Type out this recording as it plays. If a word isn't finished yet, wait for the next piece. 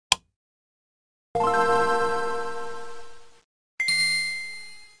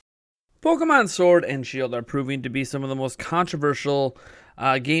Pokemon Sword and Shield are proving to be some of the most controversial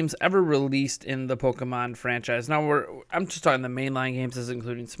games ever released in the Pokemon franchise. Now, I'm just talking the mainline games, as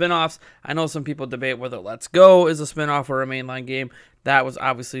including spin-offs. I know some people debate whether Let's Go is a spin-off or a mainline game. That was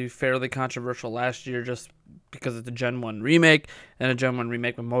obviously fairly controversial last year just because it's a Gen 1 remake, and a Gen 1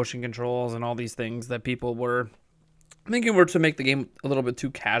 remake with motion controls and all these things that people were thinking were to make the game a little bit too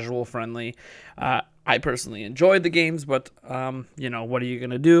casual friendly. I personally enjoyed the games, but, you know, what are you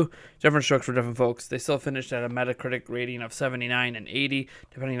going to do? Different strokes for different folks. They still finished at a Metacritic rating of 79 and 80,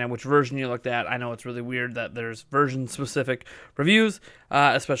 depending on which version you looked at. I know it's really weird that there's version-specific reviews,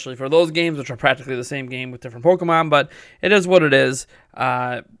 especially for those games, which are practically the same game with different Pokemon, but it is what it is.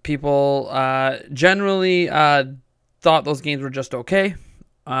 People generally thought those games were just okay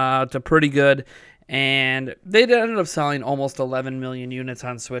to pretty good. And they ended up selling almost 11 million units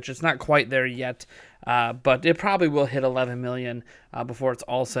on Switch. It's not quite there yet, but it probably will hit 11 million before it's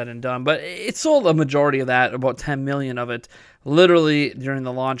all said and done. But it sold a majority of that, about 10 million of it, literally during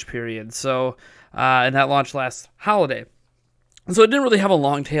the launch period. So, and that launched last holiday. So it didn't really have a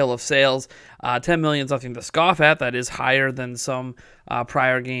long tail of sales. 10 million is nothing to scoff at. That is higher than some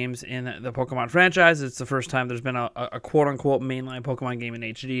prior games in the Pokemon franchise. It's the first time there's been a quote-unquote mainline Pokemon game in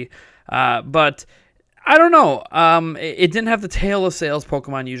HD. But I don't know. It didn't have the tail of sales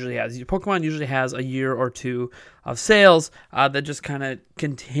Pokemon usually has. Pokemon usually has a year or two of sales that just kind of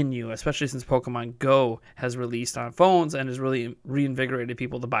continue, especially since Pokemon Go has released on phones and has really reinvigorated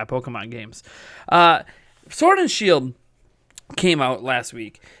people to buy Pokemon games. Sword and Shield came out last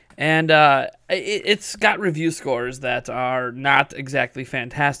week, and it's got review scores that are not exactly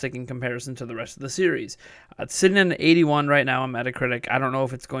fantastic in comparison to the rest of the series. It's sitting at an 81 right now on Metacritic. I don't know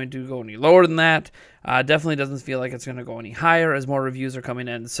if it's going to go any lower than that. Definitely doesn't feel like it's going to go any higher as more reviews are coming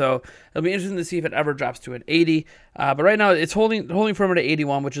in. So it'll be interesting to see if it ever drops to an 80. But right now it's holding firm at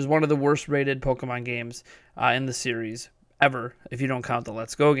 81, which is one of the worst rated Pokemon games in the series ever, if you don't count the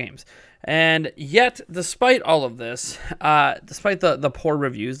Let's Go games. And yet, despite all of this, despite the poor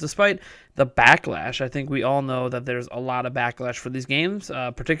reviews, despite the backlash, I think we all know that there's a lot of backlash for these games,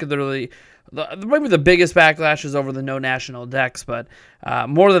 particularly, maybe the biggest backlash is over the no national dex, but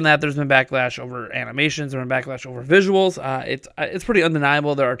more than that, there's been backlash over animations, there's been backlash over visuals. It's pretty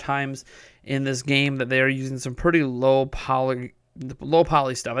undeniable. There are times in this game that they are using some pretty low poly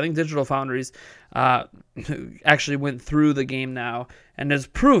stuff. I think Digital Foundries actually went through the game now and has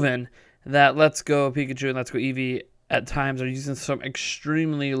proven that Let's Go Pikachu and Let's Go Eevee at times are using some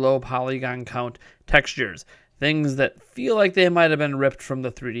extremely low polygon count textures, things that feel like they might have been ripped from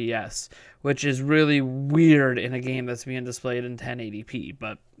the 3DS, which is really weird in a game that's being displayed in 1080p.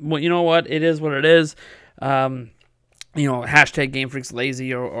 But well, you know what? It is what it is. You know, hashtag Game Freak's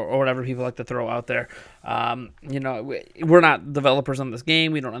lazy or whatever people like to throw out there. You know, we're not developers on this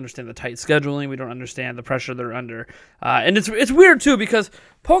game. We don't understand the tight scheduling. We don't understand the pressure they're under. And it's weird, too, because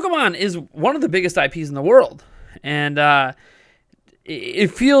Pokemon is one of the biggest IPs in the world. And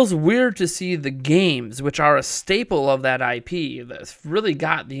it feels weird to see the games, which are a staple of that IP, that's really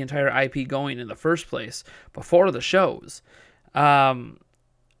got the entire IP going in the first place before the shows,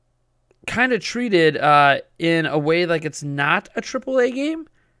 kind of treated in a way like it's not a AAA game.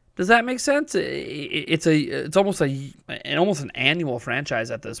 Does that make sense? It's almost an annual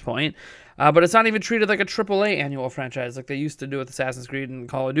franchise at this point, but it's not even treated like a AAA annual franchise like they used to do with Assassin's Creed and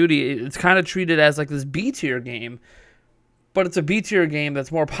Call of Duty. It's kind of treated as like this B tier game, but it's a B tier game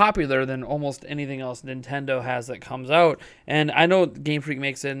that's more popular than almost anything else Nintendo has that comes out. And I know Game Freak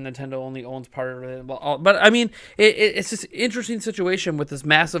makes it, and Nintendo only owns part of it. But I mean, it's this interesting situation with this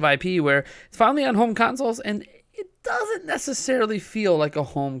massive IP where it's finally on home consoles, and it doesn't necessarily feel like a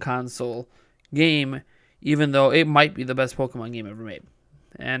home console game, even though it might be the best Pokemon game ever made.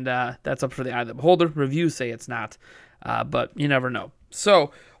 And that's up for the eye of the beholder. Reviews say it's not, but you never know.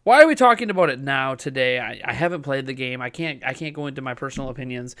 So why are we talking about it now today? I haven't played the game. I can't go into my personal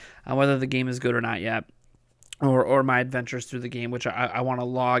opinions on whether the game is good or not yet, or my adventures through the game, which I want to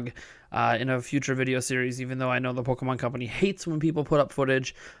log in a future video series, even though I know the Pokemon Company hates when people put up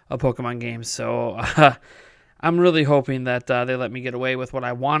footage of Pokemon games. So I'm really hoping that they let me get away with what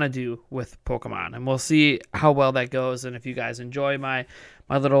I want to do with Pokemon, and we'll see how well that goes, and if you guys enjoy my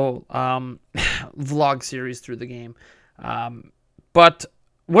little vlog series through the game. But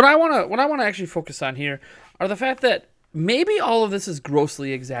what I want to actually focus on here are the fact that maybe all of this is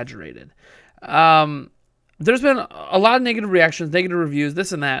grossly exaggerated. There's been a lot of negative reactions, negative reviews,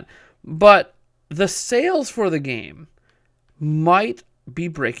 this and that, but the sales for the game might be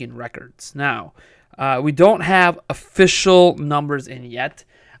breaking records. Now, we don't have official numbers in yet.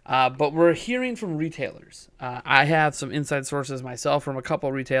 But we're hearing from retailers. I have some inside sources myself from a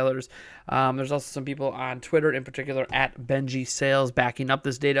couple retailers. There's also some people on Twitter, in particular at Benji Sales, backing up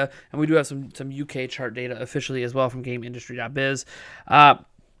this data, and we do have some UK chart data officially as well from GameIndustry.biz.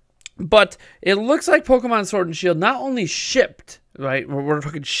 But it looks like Pokemon Sword and Shield not only shipped, right? We're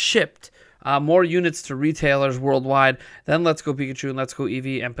talking shipped more units to retailers worldwide than Let's Go Pikachu and Let's Go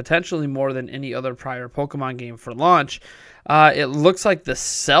Eevee, and potentially more than any other prior Pokemon game for launch. It looks like the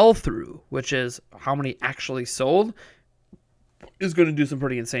sell-through, which is how many actually sold, is going to do some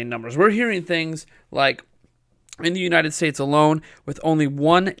pretty insane numbers. We're hearing things like, in the United States alone, with only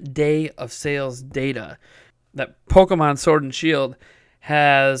 1 day of sales data, that Pokemon Sword and Shield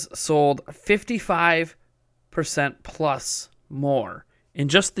has sold 55% plus more in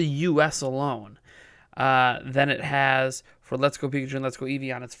just the U.S. alone than it has for Let's Go Pikachu and Let's Go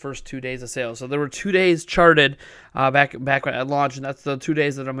Eevee on its first 2 days of sales. So there were 2 days charted back at launch, and that's the 2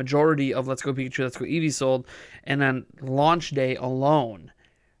 days that a majority of Let's Go Pikachu, Let's Go Eevee sold. And then launch day alone,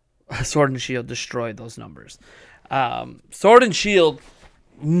 Sword and Shield destroyed those numbers. Sword and Shield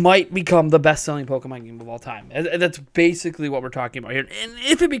might become the best-selling Pokemon game of all time. That's basically what we're talking about here. And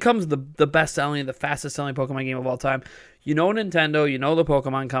if it becomes the best-selling, the fastest-selling Pokemon game of all time, you know Nintendo, you know the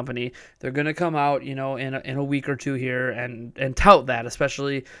Pokemon Company, they're going to come out, in a week or two here and tout that,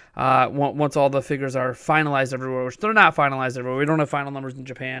 especially once all the figures are finalized everywhere, which they're not finalized everywhere. We don't have final numbers in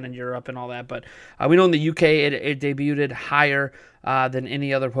Japan and Europe and all that, but we know in the UK it debuted higher than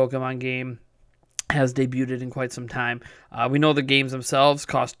any other Pokemon game has debuted in quite some time. We know the games themselves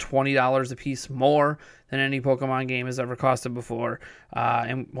cost $20 a piece more than any Pokemon game has ever costed before.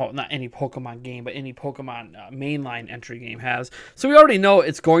 And, well, not any Pokemon game, but any Pokemon mainline entry game has. So we already know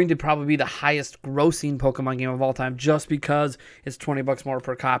it's going to probably be the highest grossing Pokemon game of all time just because it's $20 more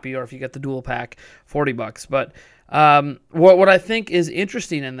per copy, or if you get the dual pack, $40. But what I think is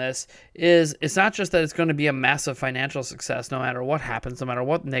interesting in this is it's not just that it's going to be a massive financial success no matter what happens, no matter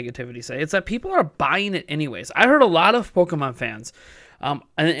what negativity say. It's that people are buying it anyways. I heard a lot of Pokemon fans, and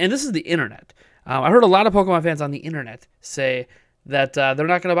this is the internet. I heard a lot of Pokemon fans on the internet say that they're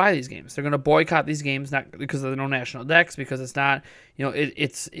not going to buy these games. They're going to boycott these games, not because of the no national dex, because it's not,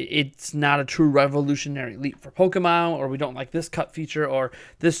 it's not a true revolutionary leap for Pokemon, or we don't like this cut feature or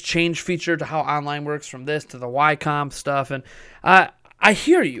this change feature to how online works from this to the YComp stuff. And I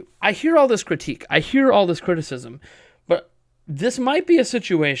hear you. I hear all this critique. I hear all this criticism. But this might be a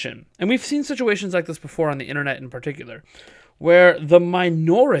situation, and we've seen situations like this before on the internet in particular, where the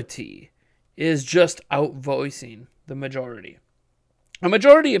minority is just outvoicing the majority. A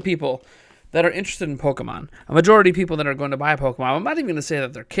majority of people that are interested in Pokemon, a majority of people that are going to buy Pokemon, I'm not even going to say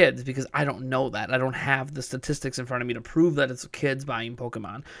that they're kids because I don't know that. I don't have the statistics in front of me to prove that it's kids buying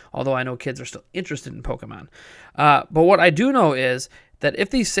Pokemon, although I know kids are still interested in Pokemon. But what I do know is that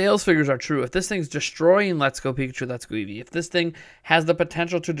if these sales figures are true, if this thing's destroying Let's Go Pikachu, Let's Go Eevee, if this thing has the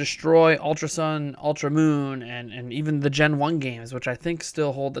potential to destroy Ultra Sun, Ultra Moon, and even the Gen 1 games, which I think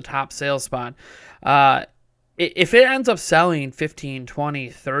still hold the top sales spot, if it ends up selling 15, 20,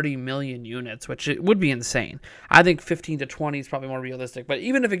 30 million units, which it would be insane. I think 15 to 20 is probably more realistic. But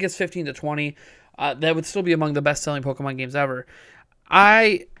even if it gets 15 to 20, that would still be among the best-selling Pokemon games ever.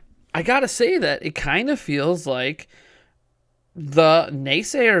 I got to say that it kind of feels like the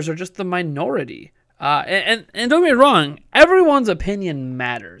naysayers are just the minority. And don't get me wrong, everyone's opinion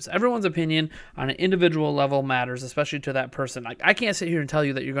matters. Everyone's opinion on an individual level matters, especially to that person. Like, I can't sit here and tell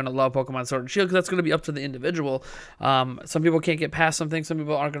you that you're going to love Pokemon Sword and Shield because that's going to be up to the individual. Some people can't get past something. Some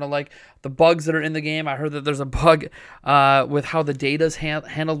people aren't going to like the bugs that are in the game. I heard that there's a bug with how the data is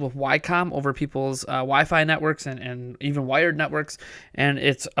handled with YComp over people's Wi-Fi networks and even wired networks, and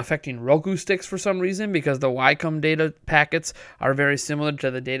it's affecting Roku sticks for some reason because the YComp data packets are very similar to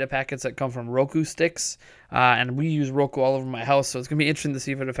the data packets that come from Roku sticks. And we use Roku all over my house, so it's going to be interesting to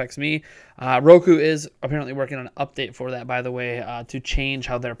see if it affects me. Roku is apparently working on an update for that, by the way, to change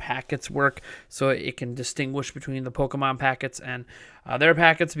how their packets work so it can distinguish between the Pokemon packets and their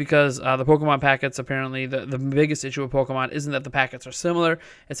packets, because the Pokemon packets, apparently, the biggest issue with Pokemon isn't that the packets are similar.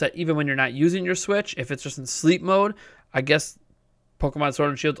 It's that even when you're not using your Switch, if it's just in sleep mode, I guess Pokemon Sword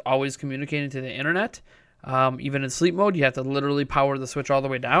and Shield's always communicating to the internet. Even in sleep mode, you have to literally power the Switch all the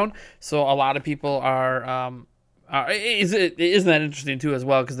way down. So a lot of people are isn't that interesting too as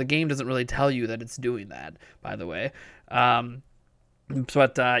well, because the game doesn't really tell you that it's doing that, by the way. Yeah,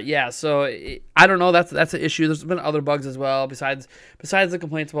 so I don't know. That's an issue. There's been other bugs as well besides the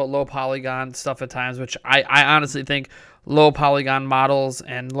complaints about low polygon stuff at times, which I honestly think low polygon models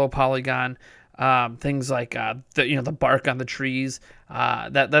and low polygon things like the bark on the trees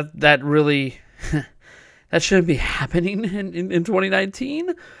that really That shouldn't be happening in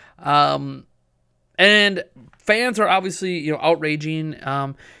 2019. And fans are obviously, outraging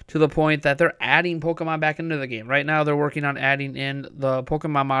to the point that they're adding Pokemon back into the game. Right now, they're working on adding in the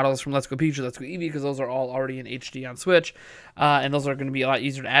Pokemon models from Let's Go Pikachu, Let's Go Eevee, because those are all already in HD on Switch, and those are going to be a lot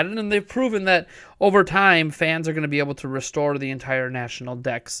easier to add in. And they've proven that over time, fans are going to be able to restore the entire National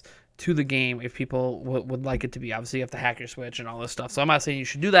Dex to the game if people would like it to be. Obviously, you have to hack your Switch and all this stuff, so I'm not saying you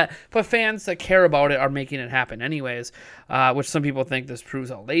should do that, but fans that care about it are making it happen anyways, which some people think this proves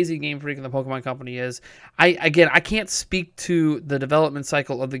how lazy Game Freak and the Pokemon Company is. I can't speak to the development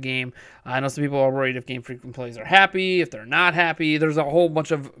cycle of the game. I know some people are worried if Game Freak employees are happy, if they're not happy. There's a whole bunch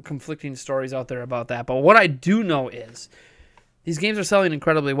of conflicting stories out there about that, but what I do know is these games are selling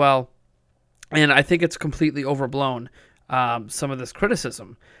incredibly well, and I think it's completely overblown, some of this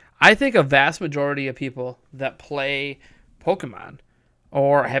criticism. I think a vast majority of people that play Pokemon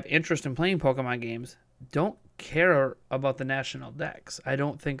or have interest in playing Pokemon games don't care about the National Dex. I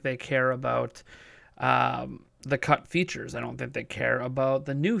don't think they care about the cut features. I don't think they care about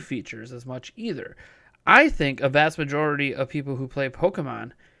the new features as much either. I think a vast majority of people who play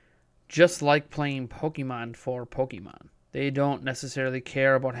Pokemon just like playing Pokemon for Pokemon. They don't necessarily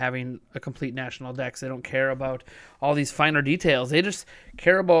care about having a complete National Dex. They don't care about all these finer details. They just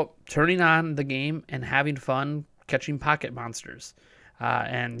care about turning on the game and having fun catching pocket monsters.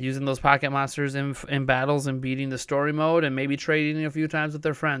 And using those pocket monsters in battles and beating the story mode and maybe trading a few times with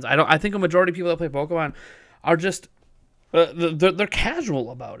their friends. I think a majority of people that play Pokemon are just they're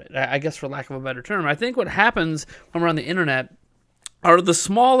casual about it, I guess, for lack of a better term. I think what happens when we're on the internet are the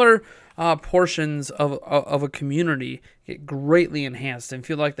smaller portions of a community get greatly enhanced and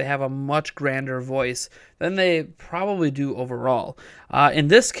feel like they have a much grander voice than they probably do overall. In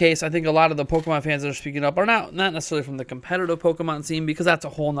this case, I think a lot of the Pokemon fans that are speaking up are not necessarily from the competitive Pokemon scene, because that's a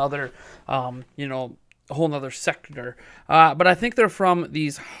whole nother, a whole nother sector. But I think they're from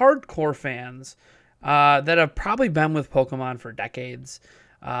these hardcore fans that have probably been with Pokemon for decades,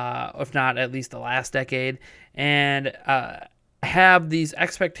 if not at least the last decade, and have these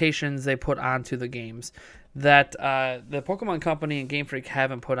expectations they put onto the games that the Pokemon Company and Game Freak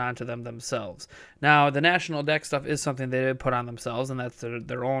haven't put onto them themselves. Now, the National Dex stuff is something they did put on themselves, and that's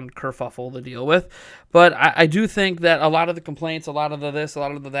their own kerfuffle to deal with. But I do think that a lot of the complaints, a lot of the this, a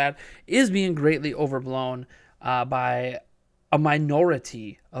lot of the that, is being greatly overblown by a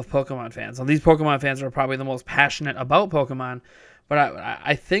minority of Pokemon fans. Now, these Pokemon fans are probably the most passionate about Pokemon, but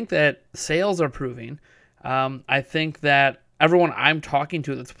I think that sales are proving. I think that everyone I'm talking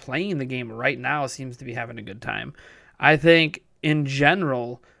to that's playing the game right now seems to be having a good time. I think, in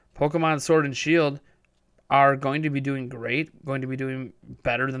general, Pokemon Sword and Shield are going to be doing great, going to be doing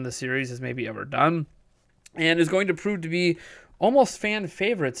better than the series has maybe ever done, and is going to prove to be almost fan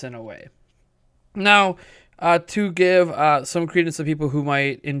favorites in a way. Now, to give some credence to people who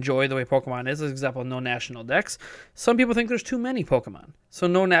might enjoy the way Pokemon is, as example, no National Dex, some people think there's too many Pokemon. So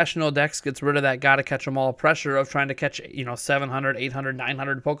no National Dex gets rid of that gotta catch them all pressure of trying to catch, 700, 800,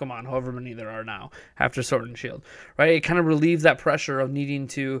 900 Pokemon, however many there are now after Sword and Shield, right? It kind of relieves that pressure of needing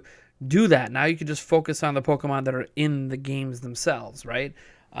to do that. Now you can just focus on the Pokemon that are in the games themselves, right?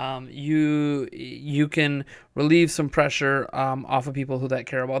 You can relieve some pressure off of people that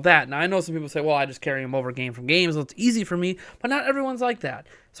care about that. Now, I know some people say, well, I just carry them over game from game, so it's easy for me, but not everyone's like that.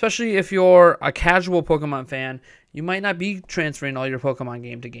 Especially if you're a casual Pokemon fan, you might not be transferring all your Pokemon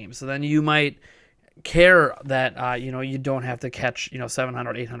game to game. So then you might care that, you don't have to catch,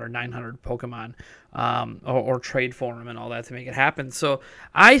 700, 800, 900 Pokemon or trade for them and all that to make it happen. So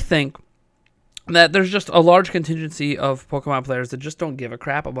I think that there's just a large contingency of Pokemon players that just don't give a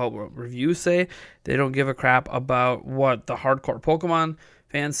crap about what reviews say. They don't give a crap about what the hardcore Pokemon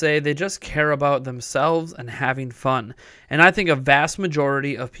fans say. They just care about themselves and having fun. And I think a vast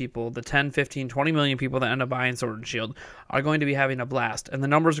majority of people, the 10, 15, 20 million people that end up buying Sword and Shield, are going to be having a blast. And the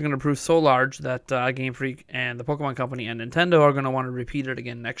numbers are going to prove so large that Game Freak and the Pokemon Company and Nintendo are going to want to repeat it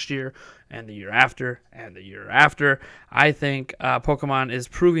again next year and the year after and the year after. I think Pokemon is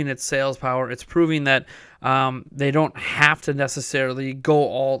proving its sales power. It's proving that they don't have to necessarily go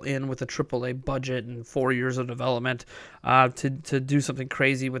all in with a AAA budget and 4 years of development to do something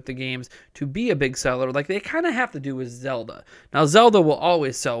crazy with the games to be a big seller like they kind of have to do with Zelda. Now, Zelda will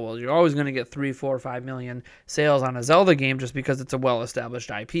always sell well. You're always going to get 3, 4, 5 million sales on a Zelda game just because it's a well-established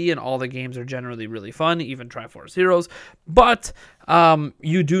IP and all the games are generally really fun, even Triforce Heroes. But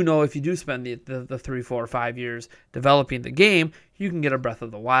you do know if you do spend the 3, 4, 5 years developing the game, you can get a Breath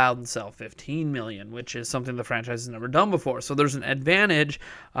of the Wild and sell 15 million, which is something the franchise has never done before. So there's an advantage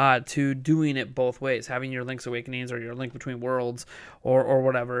to doing it both ways, having your Link's Awakenings or your Link Between Worlds or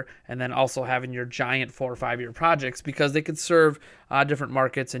whatever, and then also having your giant 4 or 5 year projects, because they could serve different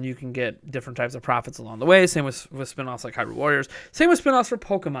markets and you can get different types of profits along the way. Same with spinoffs like Hyrule Warriors. Same with spinoffs for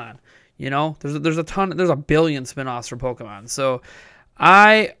Pokemon. You know, there's a billion spinoffs for Pokemon. So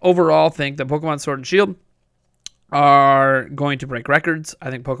I overall think that Pokemon Sword and Shield are going to break records.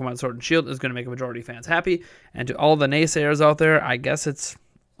 I think Pokemon Sword and Shield is going to make a majority of fans happy. And to all the naysayers out there, I guess it's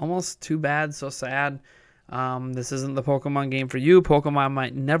almost too bad, so sad. This isn't the Pokemon game for you. Pokemon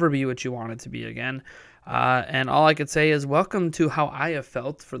might never be what you want it to be again. And all I could say is welcome to how I have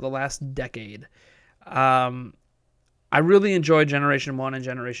felt for the last decade. I really enjoyed Generation 1 and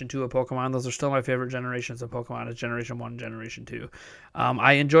Generation 2 of Pokemon. Those are still my favorite generations of Pokemon, is Generation 1 and Generation 2.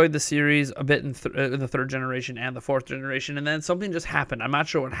 I enjoyed the series a bit in the third generation and the fourth generation, and then something just happened. I'm not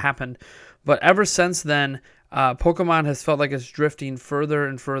sure what happened, but ever since then, Pokemon has felt like it's drifting further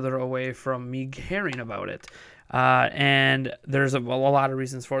and further away from me caring about it. And there's a lot of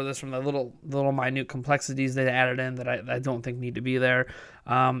reasons for this, from the little minute complexities they added in that I don't think need to be there,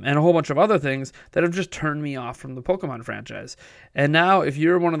 and a whole bunch of other things that have just turned me off from the Pokemon franchise. And now, if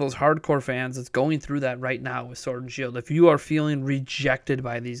you're one of those hardcore fans that's going through that right now with Sword and Shield, if you are feeling rejected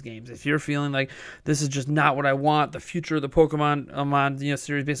by these games, if you're feeling like this is just not what I want, the future of the Pokemon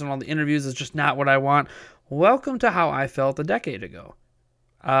series based on all the interviews is just not what I want, welcome to how I felt a decade ago.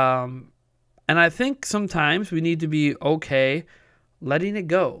 And I think sometimes we need to be okay letting it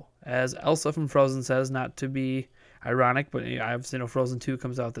go. As Elsa from Frozen says, not to be ironic, but obviously Frozen 2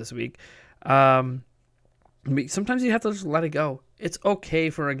 comes out this week. Sometimes you have to just let it go. It's okay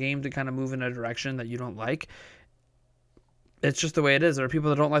for a game to kind of move in a direction that you don't like. It's just the way it is. There are people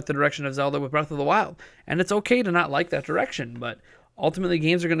that don't like the direction of Zelda with Breath of the Wild, and it's okay to not like that direction, but ultimately,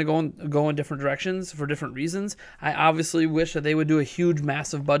 games are going to go in different directions for different reasons. I obviously wish that they would do a huge,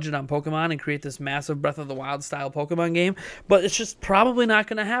 massive budget on Pokemon and create this massive Breath of the Wild style Pokemon game, but it's just probably not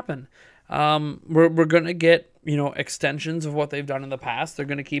going to happen. We're going to get extensions of what they've done in the past. They're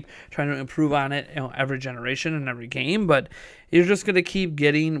going to keep trying to improve on it every generation and every game, but you're just going to keep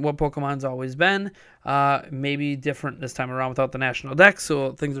getting what Pokemon's always been. Maybe different this time around without the National Dex,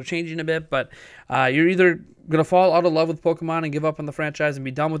 so things are changing a bit, but you're either going to fall out of love with Pokemon and give up on the franchise and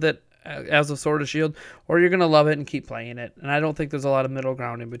be done with it as of Sword and Shield, or you're going to love it and keep playing it. And I don't think there's a lot of middle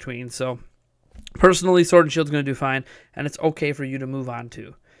ground in between. So personally, Sword and Shield's going to do fine, and it's okay for you to move on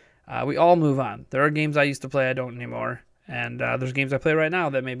too. We all move on. There are games I used to play I don't anymore, and there's games I play right now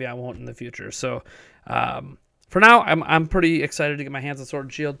that maybe I won't in the future. So for now, I'm pretty excited to get my hands on Sword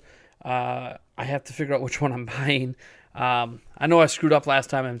and Shield. I have to figure out which one I'm buying. I know I screwed up last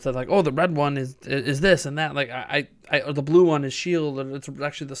time and said like, oh, the red one is this and that. Like or the blue one is Shield, or it's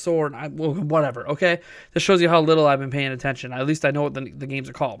actually the sword. Whatever. Okay, this shows you how little I've been paying attention. At least I know what the games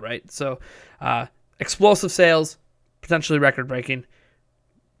are called, right? So, explosive sales, potentially record breaking.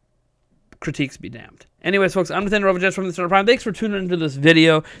 Critiques be damned. Anyways, folks, I'm Nathaniel Rovajets from the Center Prime. Thanks for tuning into this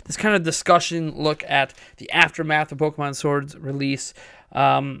video, this kind of discussion look at the aftermath of Pokemon Sword's release.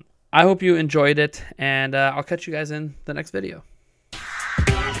 I hope you enjoyed it, and I'll catch you guys in the next video.